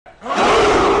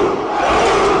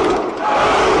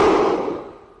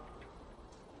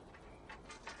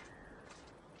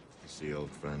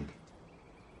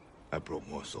brought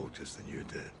more soldiers than you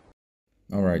did.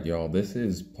 All right, y'all, this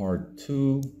is part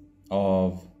 2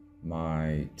 of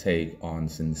my take on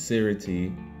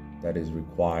sincerity that is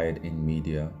required in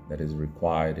media, that is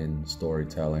required in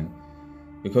storytelling.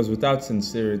 Because without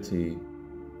sincerity,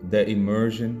 the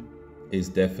immersion is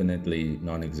definitely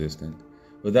non-existent.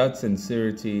 Without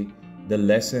sincerity, the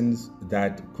lessons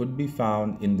that could be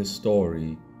found in the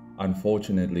story,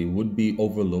 unfortunately, would be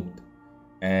overlooked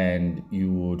and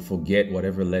you would forget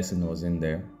whatever lesson was in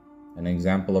there. An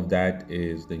example of that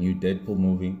is the new Deadpool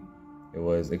movie. It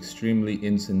was extremely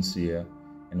insincere,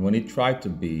 and when it tried to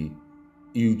be,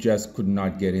 you just could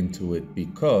not get into it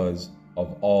because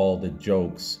of all the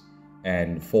jokes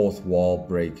and fourth wall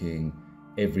breaking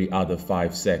every other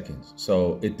 5 seconds.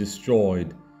 So it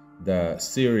destroyed the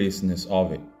seriousness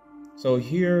of it. So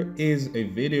here is a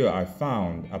video I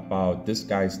found about this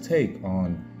guy's take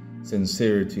on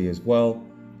sincerity as well.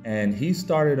 And he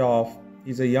started off,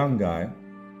 he's a young guy,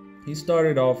 he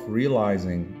started off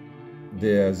realizing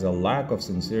there's a lack of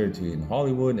sincerity in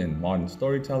Hollywood and modern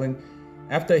storytelling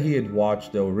after he had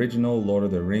watched the original Lord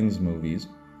of the Rings movies,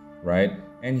 right?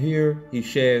 And here he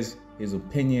shares his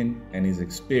opinion and his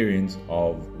experience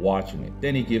of watching it.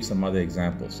 Then he gives some other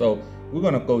examples. So we're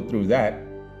gonna go through that.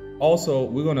 Also,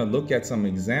 we're gonna look at some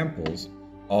examples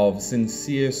of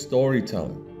sincere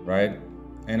storytelling, right?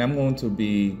 And I'm going to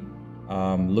be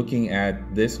looking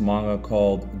at this manga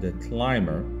called The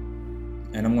Climber,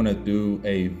 and I'm gonna do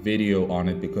a video on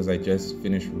it because I just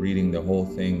finished reading the whole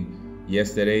thing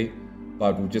yesterday,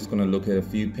 but we're just gonna look at a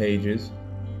few pages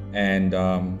and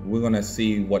we're gonna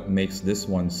see what makes this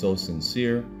one so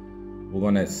sincere. We're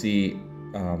gonna see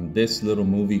this little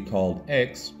movie called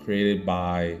X, created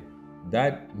by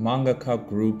that mangaka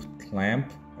group Clamp.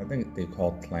 I think they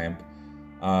called Clamp.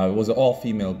 It was an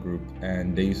all-female group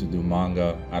and they used to do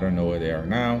manga. I don't know where they are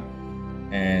now.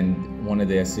 And one of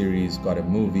their series got a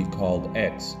movie called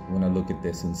X. We're gonna look at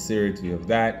the sincerity of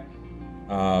that.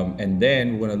 And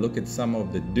then we're gonna look at some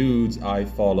of the dudes I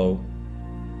follow,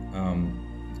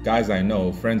 guys I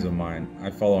know, friends of mine,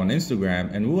 I follow on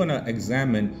Instagram, and we're gonna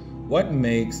examine what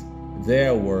makes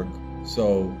their work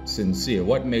so sincere,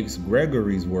 what makes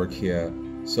Gregory's work here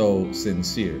so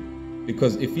sincere.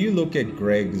 Because if you look at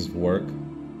Greg's work,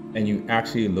 and you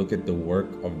actually look at the work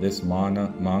of this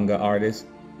manga artist,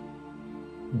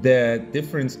 the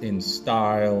difference in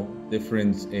style,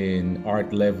 difference in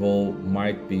art level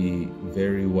might be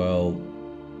very well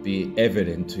be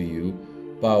evident to you.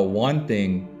 But one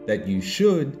thing that you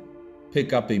should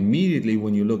pick up immediately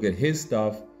when you look at his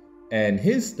stuff and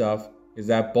his stuff is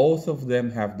that both of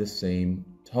them have the same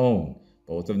tone.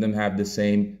 Both of them have the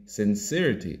same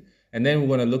sincerity. And then we're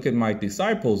going to look at my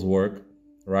disciple's work,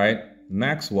 right?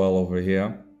 Maxwell over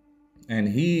here, and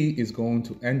he is going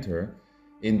to enter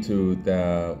into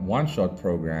the one-shot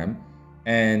program,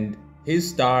 and his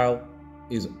style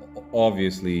is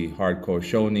obviously hardcore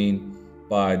shonen,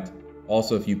 but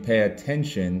also if you pay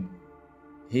attention,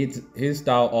 his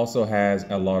style also has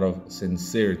a lot of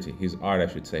sincerity. His art,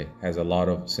 I should say, has a lot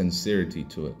of sincerity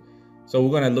to it. So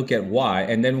we're going to look at why,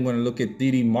 and then we're going to look at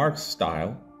D.D. Mark's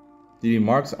style, D.D.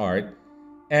 Mark's art,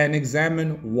 and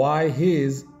examine why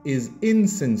his is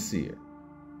insincere.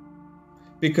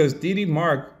 Because D.D.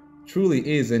 Mark truly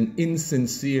is an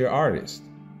insincere artist.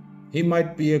 He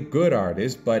might be a good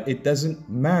artist, but it doesn't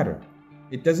matter.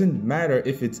 It doesn't matter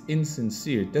if it's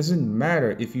insincere. It doesn't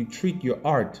matter if you treat your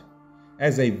art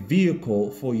as a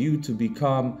vehicle for you to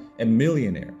become a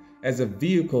millionaire, as a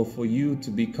vehicle for you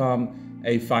to become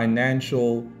a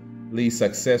financially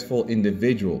successful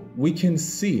individual. We can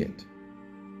see it.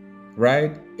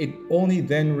 Right? It only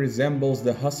then resembles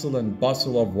the hustle and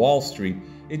bustle of Wall Street.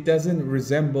 It doesn't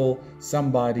resemble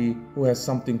somebody who has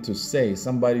something to say,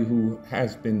 somebody who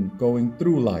has been going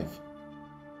through life,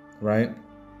 right?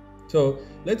 So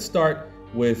let's start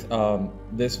with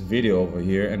this video over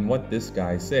here and what this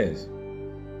guy says.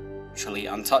 Actually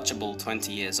untouchable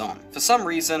 20 years on. For some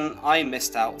reason, I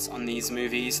missed out on these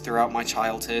movies throughout my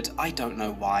childhood. I don't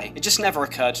know why. It just never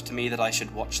occurred to me that I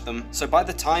should watch them. So by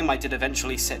the time I did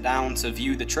eventually sit down to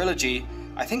view the trilogy,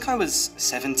 I think I was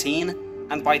 17,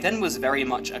 and by then was very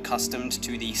much accustomed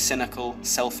to the cynical,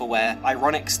 self-aware,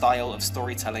 ironic style of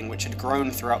storytelling which had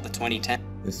grown throughout the 2010s.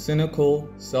 The cynical,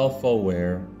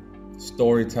 self-aware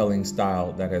storytelling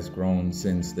style that has grown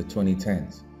since the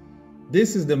 2010s.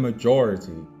 This is the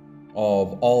majority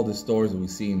of all the stories we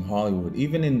see in Hollywood,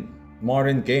 even in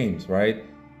modern games, right?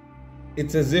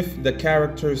 It's as if the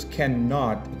characters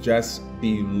cannot just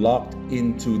be locked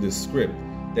into the script.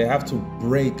 They have to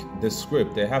break the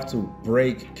script. They have to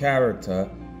break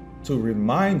character to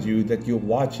remind you that you're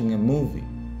watching a movie.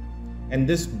 And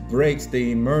this breaks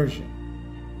the immersion.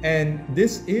 And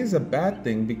this is a bad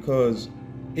thing because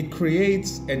it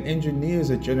creates and engineers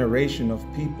a generation of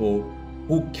people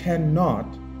who cannot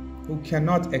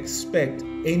expect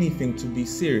anything to be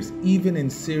serious. Even in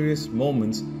serious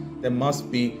moments, there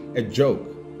must be a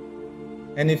joke.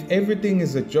 And if everything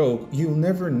is a joke, you'll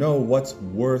never know what's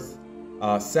worth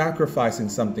sacrificing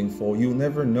something for. You'll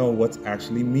never know what's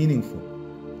actually meaningful.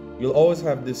 You'll always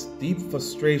have this deep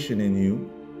frustration in you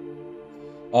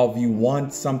of you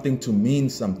want something to mean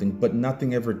something, but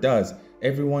nothing ever does.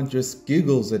 Everyone just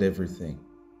giggles at everything,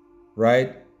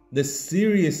 right? The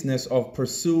seriousness of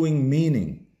pursuing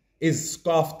meaning is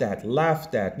scoffed at,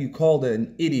 laughed at. You called it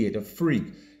an idiot, a freak,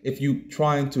 if you're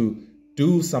trying to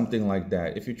do something like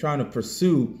that. If you're trying to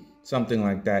pursue something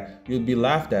like that, you'll be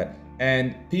laughed at.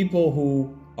 And people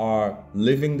who are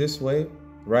living this way,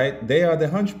 right? They are the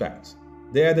hunchbacks.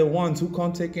 They are the ones who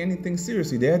can't take anything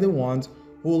seriously. They are the ones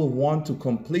who will want to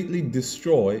completely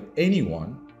destroy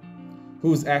anyone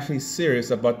who's actually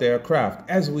serious about their craft,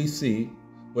 as we see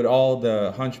with all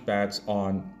the hunchbacks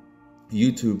on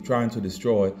YouTube trying to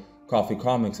destroy coffee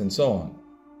comics and so on.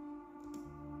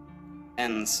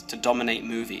 Ends to dominate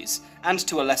movies, and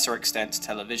to a lesser extent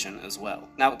television as well.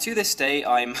 Now, to this day,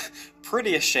 I'm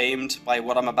pretty ashamed by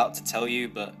what I'm about to tell you,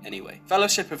 but anyway.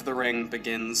 Fellowship of the Ring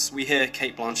begins, we hear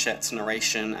Cate Blanchett's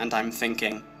narration, and I'm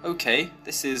thinking, okay,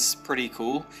 this is pretty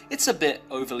cool. It's a bit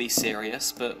overly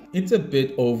serious, but... It's a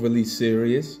bit overly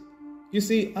serious. You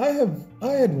see, I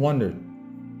had wondered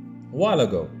a while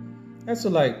ago as to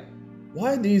like,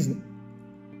 why these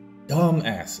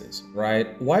dumbasses,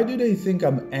 right? Why do they think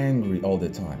I'm angry all the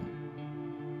time?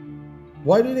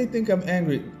 Why do they think I'm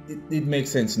angry? It makes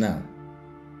sense now.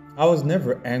 I was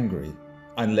never angry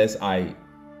unless I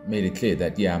made it clear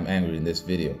that, yeah, I'm angry in this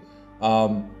video.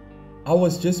 I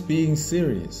was just being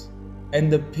serious. And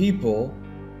the people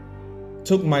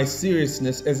took my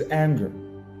seriousness as anger.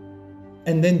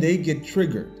 And then they get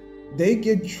triggered. They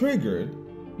get triggered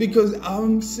because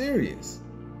I'm serious.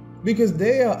 Because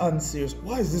they are unserious.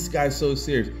 Why is this guy so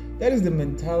serious? That is the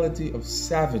mentality of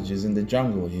savages in the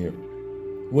jungle here.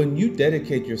 When you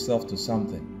dedicate yourself to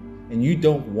something and you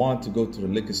don't want to go to the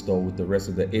liquor store with the rest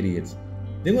of the idiots,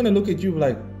 they're going to look at you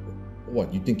like,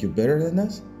 what, you think you're better than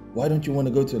us? Why don't you want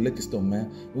to go to the liquor store,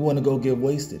 man? We want to go get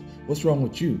wasted. What's wrong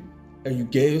with you? Are you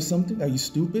gay or something? Are you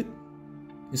stupid?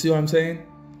 You see what I'm saying?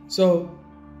 So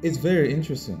it's very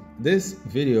interesting. This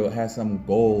video has some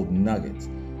gold nuggets.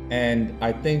 And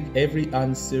I think every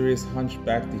unserious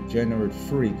hunchback degenerate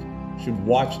freak should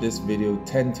watch this video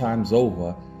 10 times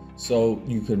over so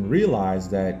you can realize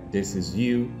that this is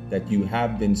you, that you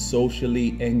have been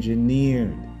socially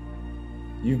engineered.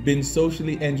 You've been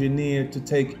socially engineered to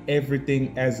take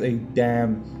everything as a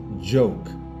damn joke.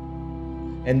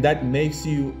 And that makes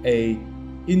you a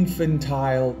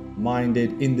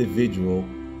infantile-minded individual,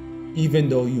 even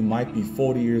though you might be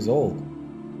 40 years old,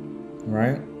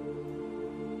 right?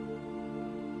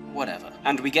 Whatever.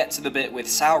 And we get to the bit with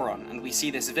Sauron, and we see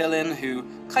this villain who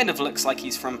kind of looks like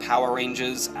he's from Power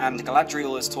Rangers, and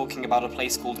Galadriel is talking about a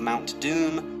place called Mount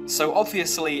Doom. So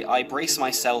obviously I brace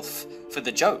myself for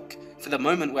the joke, for the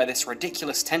moment where this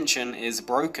ridiculous tension is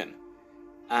broken.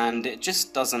 And it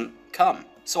just doesn't come.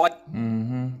 So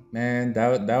Man,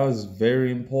 that was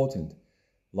very important.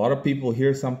 A lot of people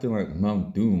hear something like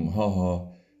Mount Doom, haha,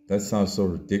 that sounds so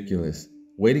ridiculous.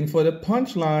 Waiting for the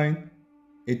punchline.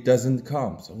 It doesn't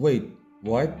come. So wait,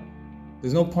 what?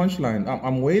 There's no punchline.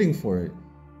 I'm waiting for it.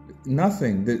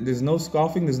 Nothing. There's no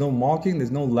scoffing. There's no mocking.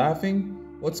 There's no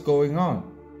laughing. What's going on?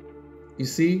 You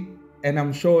see? And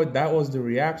I'm sure that was the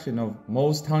reaction of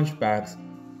most hunchbacks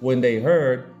when they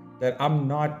heard that I'm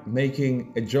not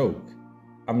making a joke.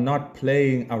 I'm not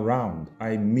playing around.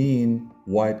 I mean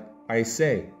what I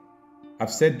say.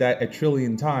 I've said that 1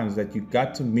 trillion times, that you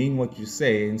got to mean what you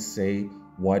say and say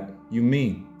what you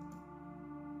mean.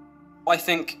 I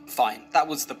think, fine, that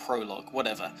was the prologue,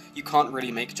 whatever. You can't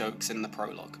really make jokes in the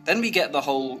prologue. Then we get the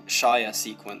whole Shire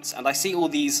sequence, and I see all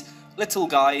these little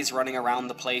guys running around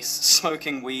the place,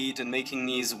 smoking weed and making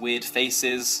these weird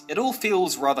faces. It all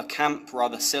feels rather camp,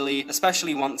 rather silly,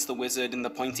 especially once the wizard in the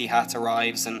pointy hat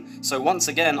arrives, and so once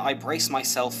again I brace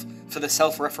myself for the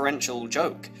self-referential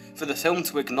joke, for the film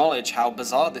to acknowledge how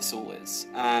bizarre this all is.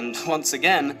 And once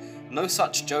again, no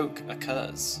such joke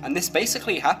occurs. And this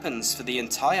basically happens for the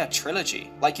entire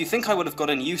trilogy. Like, you think I would have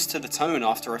gotten used to the tone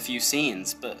after a few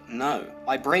scenes, but no.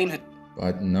 My brain had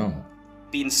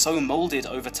been so molded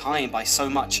over time by so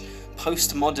much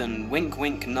postmodern wink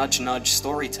wink nudge nudge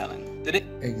storytelling that it...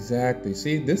 Exactly.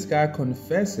 See, this guy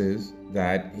confesses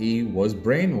that he was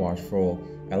brainwashed for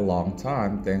a long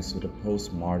time thanks to the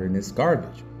postmodernist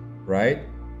garbage, right?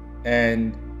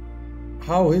 And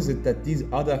how is it that these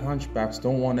other hunchbacks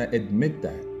don't want to admit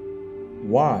that?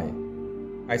 Why?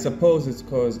 I suppose it's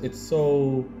because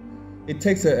it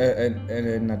takes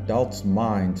an adult's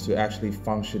mind to actually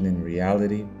function in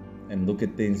reality and look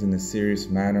at things in a serious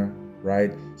manner,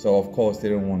 right? So of course they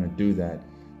don't want to do that.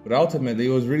 But ultimately, it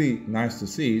was really nice to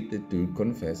see the dude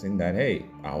confessing that, hey,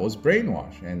 I was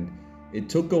brainwashed, and it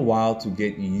took a while to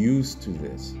get used to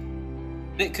this.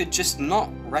 It could just not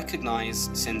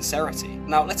recognize sincerity.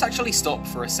 Now, let's actually stop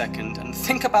for a second and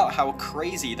think about how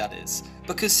crazy that is.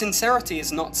 Because sincerity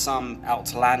is not some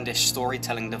outlandish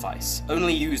storytelling device,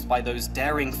 only used by those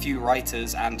daring few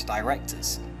writers and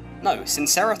directors. No,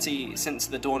 sincerity, since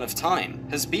the dawn of time,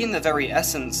 has been the very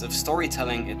essence of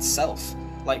storytelling itself.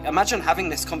 Like, imagine having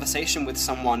this conversation with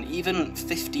someone even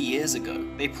 50 years ago.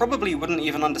 They probably wouldn't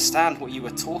even understand what you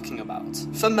were talking about.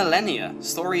 For millennia,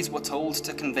 stories were told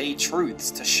to convey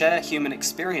truths, to share human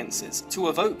experiences, to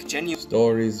evoke genuine...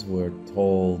 Stories were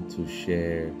told to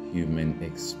share human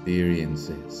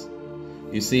experiences.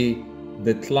 You see,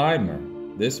 The Climber,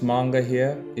 this manga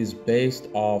here, is based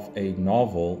off a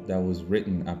novel that was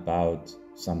written about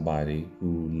somebody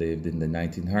who lived in the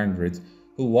 1900s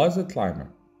who was a climber,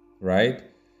 right?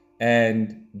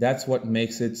 And that's what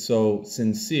makes it so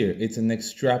sincere. It's an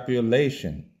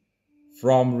extrapolation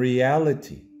from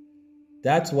reality.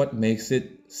 That's what makes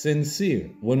it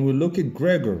sincere. When we look at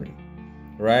Gregory,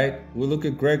 right? We look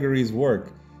at Gregory's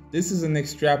work. This is an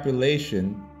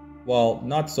extrapolation, well,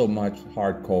 not so much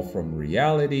hardcore from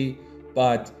reality,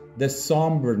 but the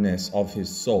somberness of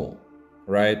his soul,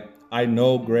 right? I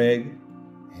know Greg,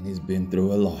 and he's been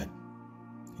through a lot.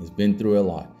 He's been through a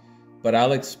lot. But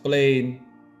I'll explain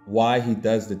why he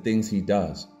does the things he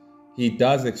does. He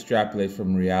does extrapolate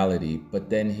from reality, but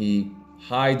then he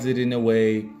hides it in a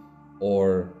way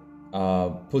or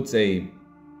puts a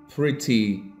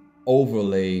pretty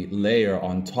overlay layer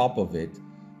on top of it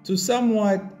to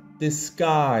somewhat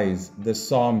disguise the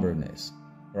somberness,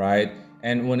 right?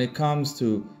 And when it comes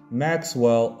to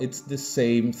Maxwell, it's the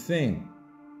same thing.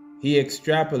 He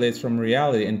extrapolates from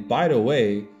reality. And by the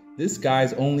way, this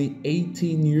guy's only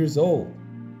 18 years old.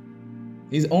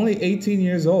 He's only 18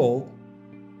 years old.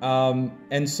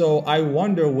 And so I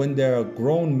wonder when there are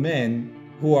grown men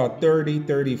who are 30,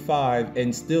 35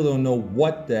 and still don't know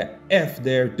what the F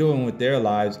they're doing with their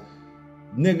lives.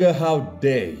 Nigga, how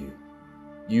dare you?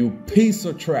 You piece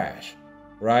of trash,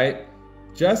 right?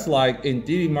 Just like in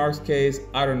Didi Mark's case,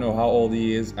 I don't know how old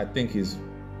he is. I think he's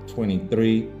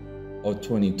 23 or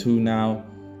 22 now.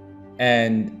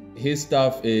 And his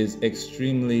stuff is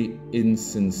extremely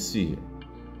insincere.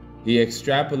 He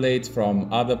extrapolates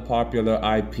from other popular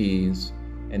IPs,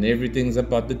 and everything's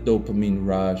about the dopamine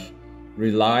rush,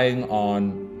 relying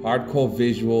on hardcore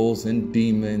visuals and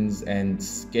demons and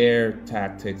scare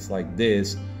tactics like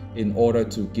this in order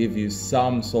to give you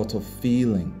some sort of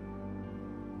feeling.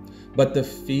 But the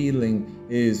feeling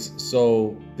is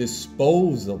so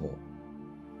disposable.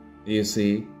 You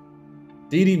see,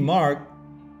 Didi Mark,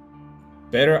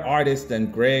 better artist than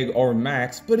Greg or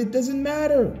Max, but it doesn't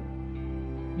matter.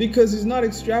 Because he's not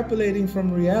extrapolating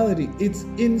from reality. It's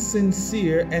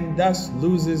insincere and thus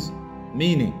loses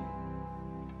meaning.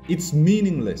 It's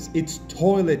meaningless. It's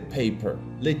toilet paper.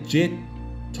 Legit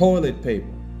toilet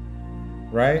paper.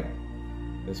 Right?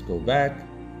 Let's go back.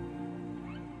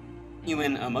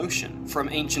 Genuine emotion, from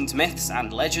ancient myths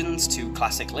and legends to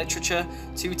classic literature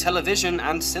to television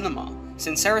and cinema.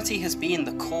 Sincerity has been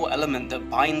the core element that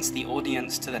binds the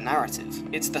audience to the narrative.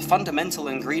 It's the fundamental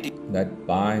ingredient that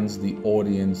binds the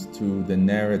audience to the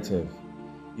narrative.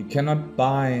 You cannot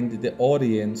bind the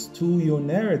audience to your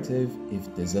narrative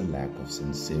if there's a lack of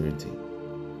sincerity.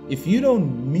 If you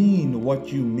don't mean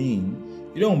what you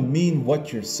mean, you don't mean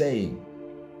what you're saying,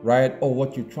 right? Or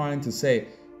what you're trying to say,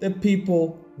 the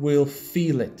people will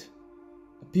feel it.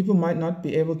 People might not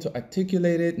be able to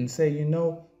articulate it and say, you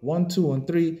know, 1, 2, and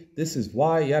 3, this is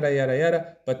why, yada, yada,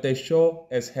 yada, but they sure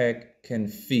as heck can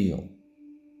feel.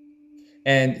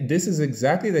 And this is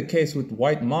exactly the case with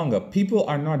white manga. People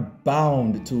are not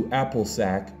bound to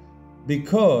Applesack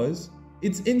because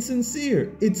it's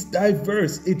insincere, it's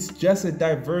diverse, it's just a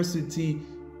diversity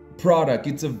product.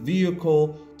 It's a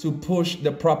vehicle to push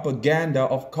the propaganda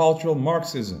of cultural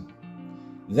Marxism.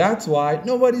 That's why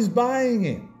nobody's buying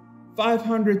it.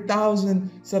 500,000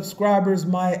 subscribers,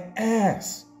 my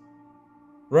ass,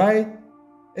 right?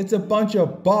 It's a bunch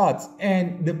of bots,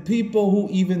 and the people who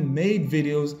even made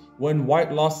videos when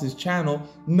White lost his channel,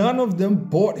 none of them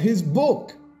bought his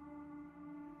book.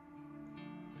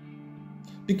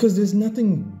 Because there's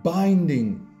nothing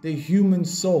binding the human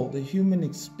soul, the human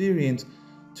experience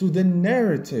to the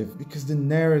narrative, because the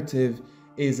narrative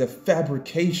is a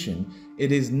fabrication.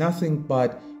 It is nothing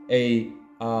but a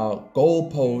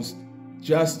goalpost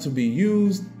just to be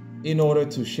used in order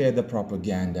to share the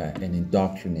propaganda and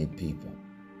indoctrinate people.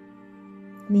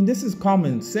 I mean, this is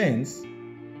common sense,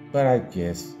 but I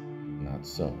guess not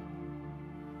so.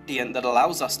 That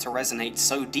allows us to resonate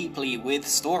so deeply with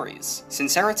stories.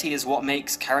 Sincerity is what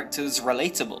makes characters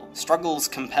relatable, struggles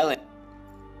compelling.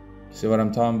 See what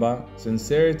I'm talking about?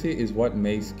 Sincerity is what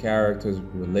makes characters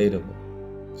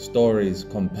relatable, stories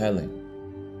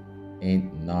compelling.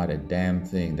 Ain't not a damn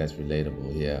thing that's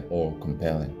relatable here or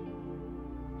compelling.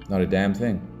 Not a damn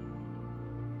thing.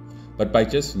 But by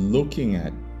just looking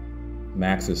at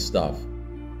Max's stuff,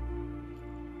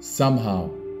 somehow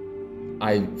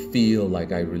I feel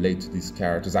like I relate to these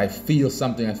characters. I feel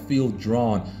something. I feel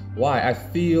drawn. Why? I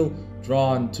feel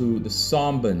drawn to the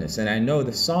somberness. And I know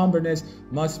the somberness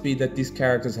must be that these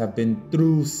characters have been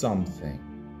through something.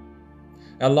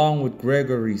 Along with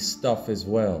Gregory's stuff as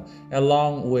well.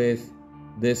 Along with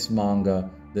this manga,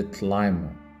 The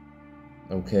Climber.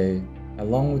 Okay?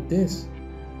 Along with this.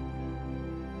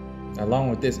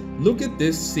 Look at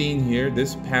this scene here,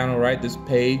 this panel, right? This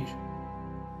page.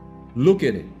 Look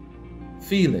at it.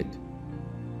 Feel it.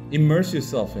 Immerse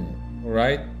yourself in it. All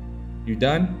right? You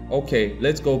done? Okay,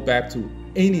 let's go back to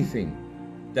anything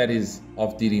that is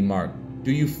of D.D. Mark.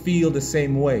 Do you feel the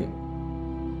same way?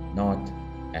 Not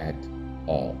at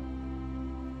all.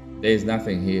 There's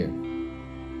nothing here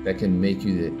that can make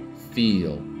you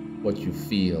feel what you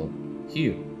feel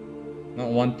here. Not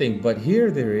one thing, but here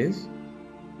there is.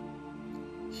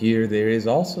 Here there is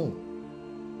also.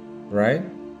 Right?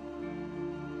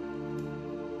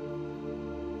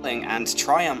 And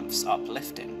triumphs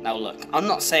uplifting. Now look, I'm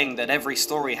not saying that every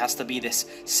story has to be this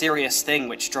serious thing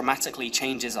which dramatically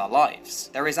changes our lives.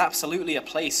 There is absolutely a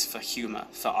place for humor,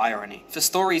 for irony, for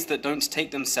stories that don't take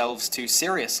themselves too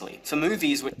seriously, for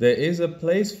movies which... There is a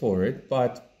place for it,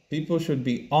 but people should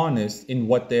be honest in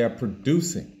what they are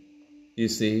producing. You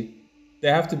see? They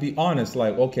have to be honest,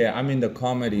 like, okay, I'm in the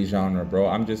comedy genre, bro.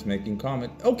 I'm just making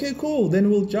comedy. Okay, cool. Then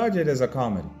we'll judge it as a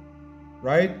comedy,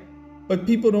 right? But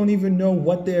people don't even know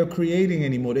what they are creating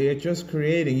anymore. They are just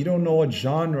creating. You don't know what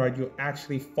genre you're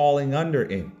actually falling under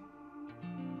in.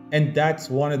 And that's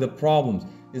one of the problems,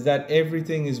 is that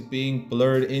everything is being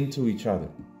blurred into each other.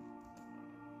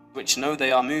 Which know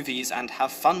they are movies and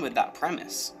have fun with that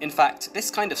premise. In fact,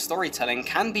 this kind of storytelling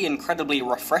can be incredibly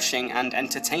refreshing and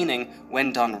entertaining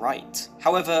when done right.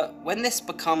 However, when this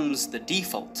becomes the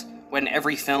default, when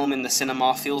every film in the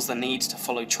cinema feels the need to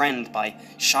follow trend by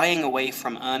shying away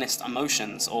from earnest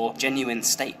emotions or genuine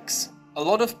stakes, a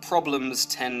lot of problems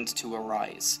tend to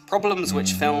arise. Problems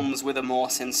which films with a more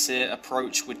sincere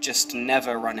approach would just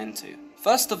never run into.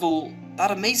 First of all,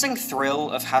 that amazing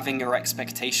thrill of having your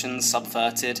expectations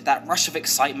subverted, that rush of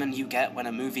excitement you get when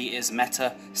a movie is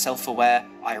meta, self-aware,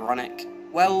 ironic,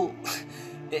 well,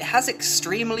 it has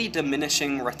extremely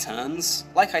diminishing returns.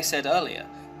 Like I said earlier,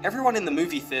 everyone in the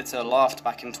movie theater laughed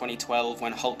back in 2012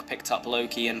 when Hulk picked up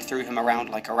Loki and threw him around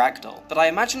like a ragdoll. But I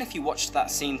imagine if you watched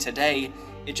that scene today,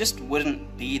 it just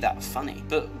wouldn't be that funny.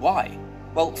 But why?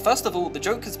 Well, first of all, the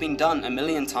joke has been done a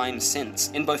million times since,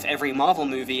 in both every Marvel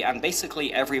movie and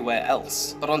basically everywhere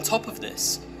else. But on top of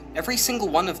this, every single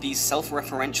one of these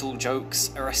self-referential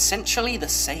jokes are essentially the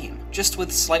same, just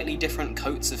with slightly different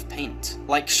coats of paint.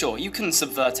 Like, sure, you can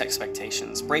subvert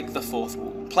expectations, break the fourth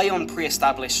wall, play on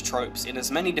pre-established tropes in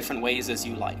as many different ways as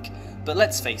you like, but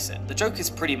let's face it, the joke is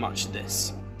pretty much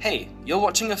this. Hey, you're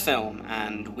watching a film,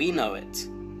 and we know it.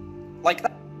 Like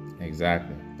that.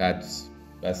 Exactly. That's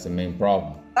the main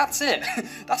problem. That's it.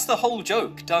 That's the whole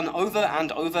joke, done over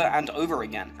and over and over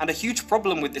again. And a huge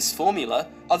problem with this formula,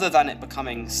 other than it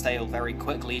becoming stale very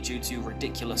quickly due to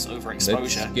ridiculous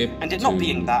overexposure, and it not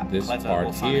being that clever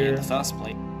or funny in the first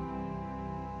place,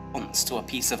 to a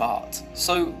piece of art.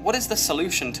 So what is the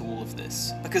solution to all of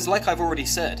this? Because like I've already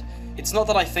said, it's not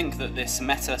that I think that this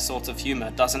meta sort of humor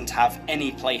doesn't have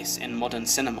any place in modern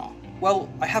cinema. Well,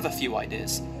 I have a few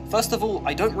ideas. First of all,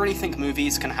 I don't really think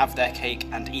movies can have their cake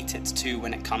and eat it too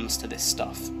when it comes to this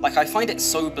stuff. Like, I find it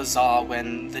so bizarre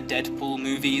when the Deadpool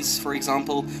movies, for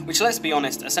example, which, let's be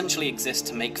honest, essentially exist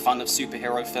to make fun of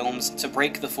superhero films, to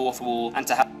break the fourth wall, and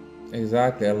to have...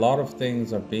 Exactly, a lot of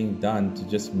things are being done to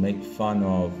just make fun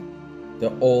of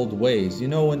the old ways. You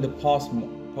know, when the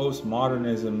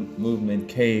postmodernism movement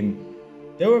came,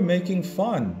 they were making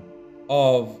fun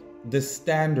of the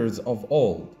standards of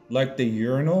old, like the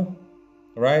urinal.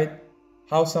 Right?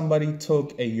 How somebody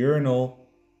took a urinal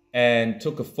and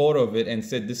took a photo of it and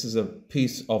said this is a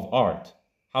piece of art.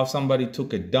 How somebody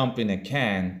took a dump in a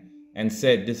can and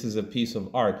said this is a piece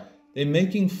of art. They're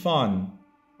making fun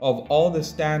of all the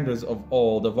standards of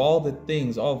old, of all the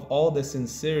things, of all the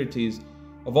sincerities,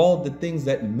 of all the things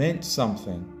that meant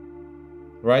something,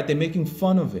 right? They're making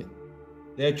fun of it.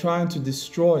 They're trying to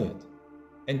destroy it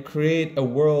and create a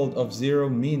world of zero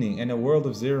meaning. And a world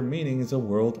of zero meaning is a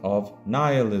world of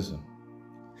nihilism.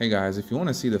 Hey guys, if you want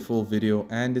to see the full video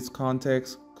and its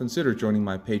context, consider joining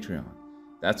my Patreon.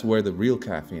 That's where the real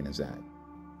caffeine is at.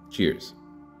 Cheers.